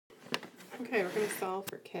Okay, we're going to solve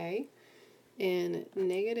for k. And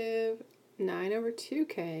negative 9 over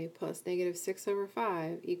 2k plus negative 6 over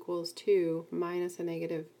 5 equals 2 minus a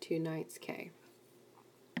negative 2/9 k.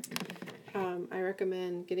 I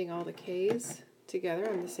recommend getting all the k's together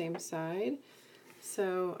on the same side.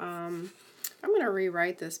 So I'm going to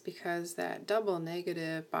rewrite this because that double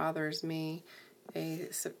negative bothers me.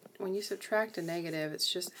 When you subtract a negative,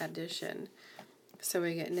 it's just addition. So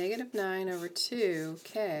we get negative 9 over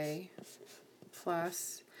 2k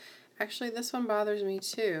plus, actually this one bothers me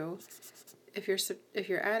too. If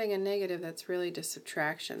you're adding a negative, that's really just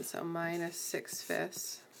subtraction. So minus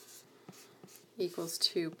 6/5 equals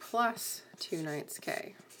 2 plus 2/9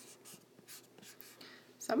 k.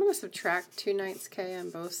 So I'm going to subtract 2/9 k on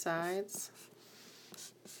both sides.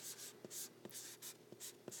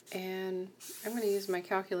 And I'm going to use my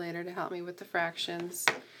calculator to help me with the fractions.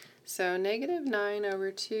 So negative 9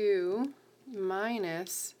 over 2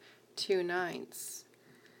 minus 2/9.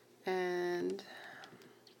 And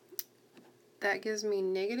that gives me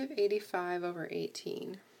negative 85 over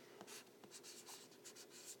 18.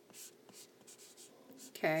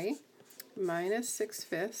 Okay, minus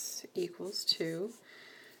 6/5 equals 2.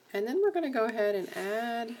 And then we're going to go ahead and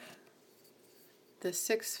add the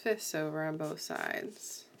 6/5 over on both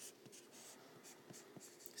sides.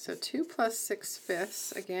 So 2 plus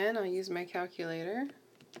 6/5, again, I'll use my calculator.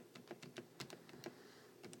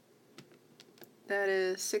 That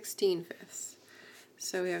is 16/5.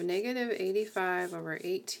 So we have negative 85 over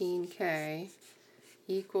 18k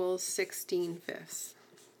equals 16/5.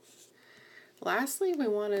 Lastly, we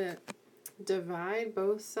want to divide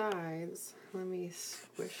both sides. Let me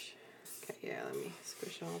squish. Okay, yeah, let me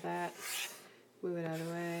squish all that. Move it out of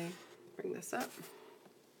the way. Bring this up.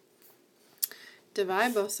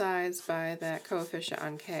 Divide both sides by that coefficient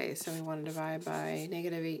on k. So we want to divide by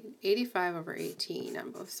negative 85 over 18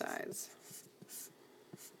 on both sides.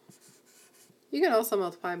 You can also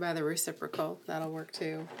multiply by the reciprocal. That'll work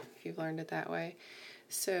too if you've learned it that way.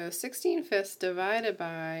 So 16/5 divided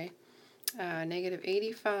by negative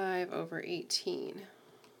 85 over 18.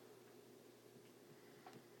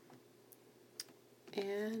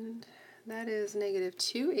 And that is negative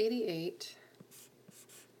 288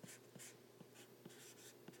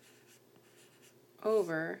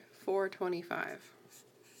 over 425.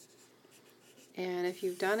 And if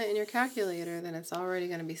you've done it in your calculator, then it's already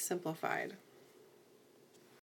going to be simplified.